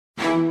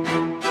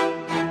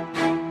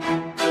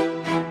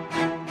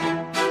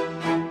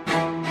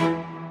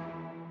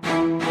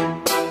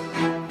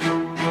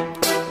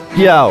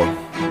Yo.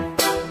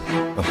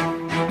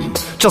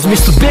 Czas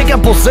miejscu biega,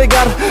 bo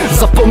zegar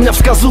zapomnia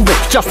wskazówek.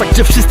 W czasach,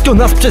 gdzie wszystko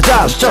na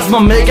sprzedaż. Czas ma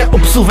mega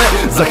obsuwę.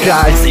 Za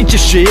hajs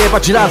idziesz się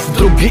jebać raz,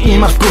 drugi i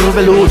masz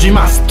kurwę ludzi.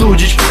 Ma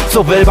studzić,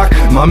 co wybach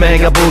ma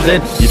mega budę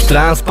i w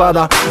trans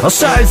pada. A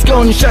szajs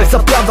goni, szajs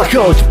zaprawda.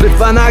 Choć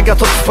bywa naga,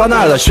 to trwa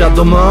nadal.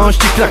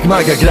 Świadomości, krak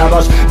maga,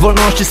 grabasz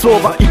wolności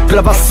słowa i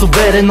prawa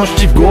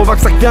suwerenności. W głowach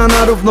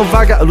zachwiana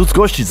równowaga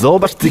ludzkości.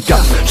 Zobacz, tyka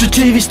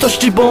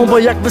rzeczywistości bomba,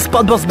 jakby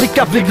spadła z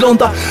byka.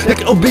 Wygląda jak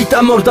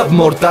obita morda w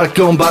Mortal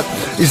Kombat.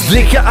 I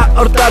zdycha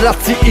aorta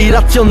racji i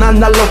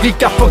racjonalna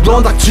logika w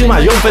poglądach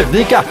trzymają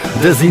pewnika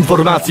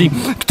dezinformacji.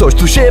 Ktoś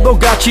tu się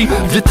bogaci,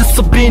 gdy ty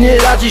sobie nie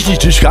radzisz.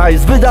 Liczysz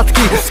hajs,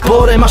 wydatki,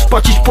 spore masz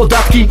płacić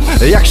podatki.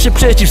 Jak się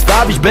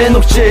przeciwstawić,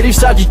 będą chcieli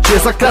wsadzić cię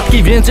za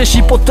kratki. Więc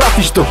jeśli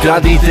potrafisz, to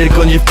kradnij,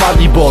 tylko nie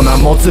wpadnij, bo na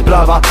mocy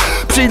prawa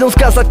przyjdą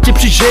skazać cię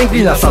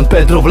przysięgli na San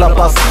Pedro w La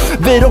Paz.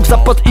 Wyrok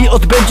zapadł i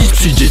odbędzić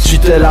przyjdzie ci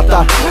te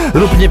lata.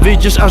 Lub nie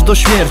wyjdziesz aż do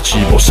śmierci,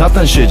 bo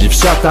szatan siedzi w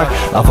szatach,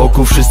 a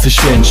wokół wszyscy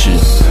święci.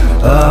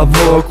 A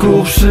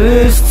wokół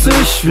wszyscy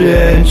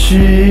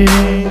święci.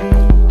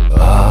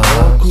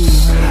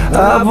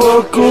 A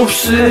wokół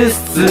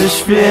wszyscy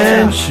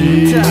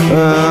święci.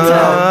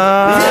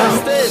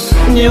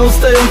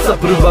 Nieustająca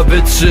próba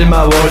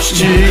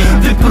wytrzymałości,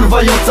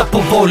 wypruwająca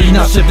powoli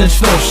nasze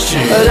wnętrzności.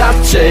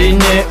 Raczej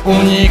nie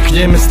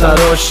unikniemy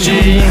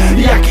starości,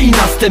 jak i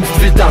następstw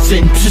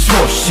wydarzeń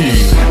przyszłości.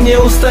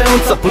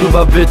 Nieustająca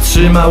próba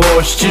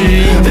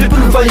wytrzymałości,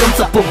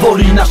 wypruwająca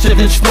powoli nasze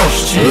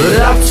wnętrzności.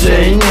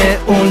 Raczej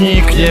nie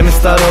unikniemy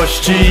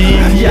starości,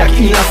 jak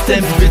i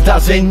następstw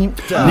wydarzeń.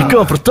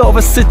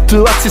 Niekomfortowe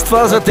sytuacje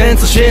stwarza ten,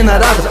 co się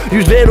naradza.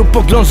 Już wielu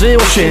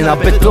pogrążyło się na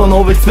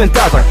betonowych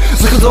cmentarzach.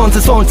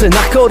 Zachodzące słońce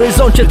na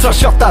horyzoncie, trwa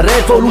świata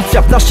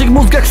rewolucja. W naszych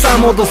mózgach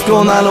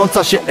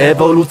samodoskonaląca się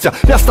ewolucja.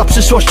 Miasta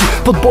przyszłości,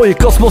 podboje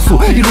kosmosu,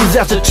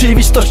 iluzja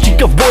rzeczywistości,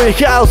 kowboje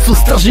chaosu,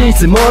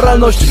 strażnicy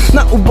moralności.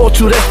 Na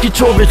uboczu resztki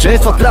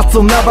człowieczeństwa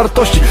tracą na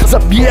wartości,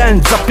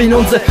 zabijając za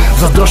pieniądze,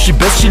 zazdrości,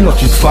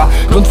 bezsilności. Trwa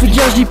konflikt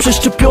jaźni,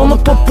 przeszczepiono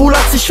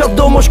populację.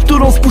 Świadomość,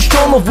 którą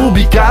spuszczono w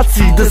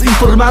ubikacji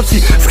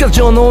dezinformacji,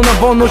 skradzioną na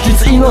wolność,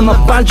 nic ino na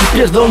bandzie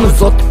pierdolony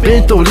z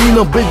odpiętą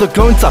liną, by do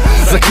końca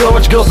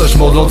zachować godność,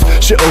 modląc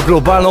się o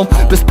globalną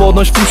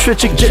bezpłodność w tym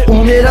świecie, gdzie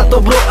umiera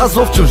dobro, a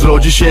zło wciąż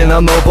rodzi się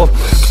na nowo.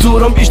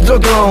 Którą iść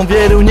drogą?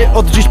 Wielu nie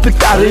od dziś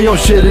pyta, ryją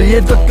się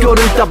ryje do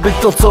koryta, by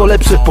to co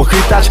lepsze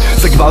pochytać.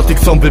 Za gwałty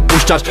chcą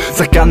wypuszczać,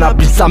 za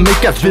kanabis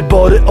zamykać.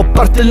 Wybory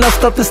oparte na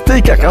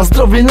statystykach, a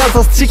zdrowie na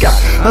zastrzykach,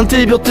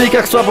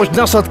 antybiotykach. Słabość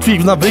nasza tkwi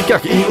w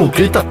nawykach i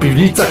ukryta w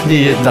piwnicach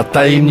niejedna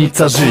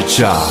tajemnica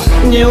życia.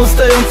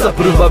 Nieustająca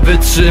próba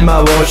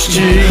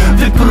wytrzymałości,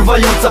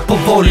 wypruwająca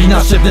powoli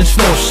nasze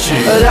wnętrzności.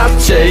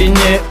 Raczej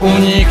nie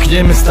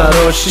unikniemy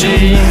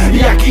starości,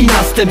 jak i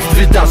następstw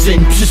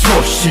wydarzeń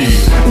przyszłości.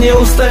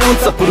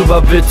 Nieustająca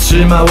próba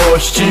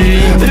wytrzymałości,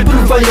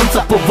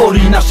 wypruwająca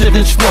powoli nasze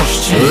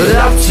wnętrzności.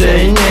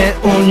 Raczej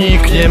nie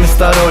unikniemy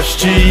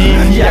starości,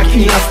 jak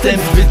i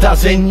następstw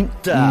wydarzeń.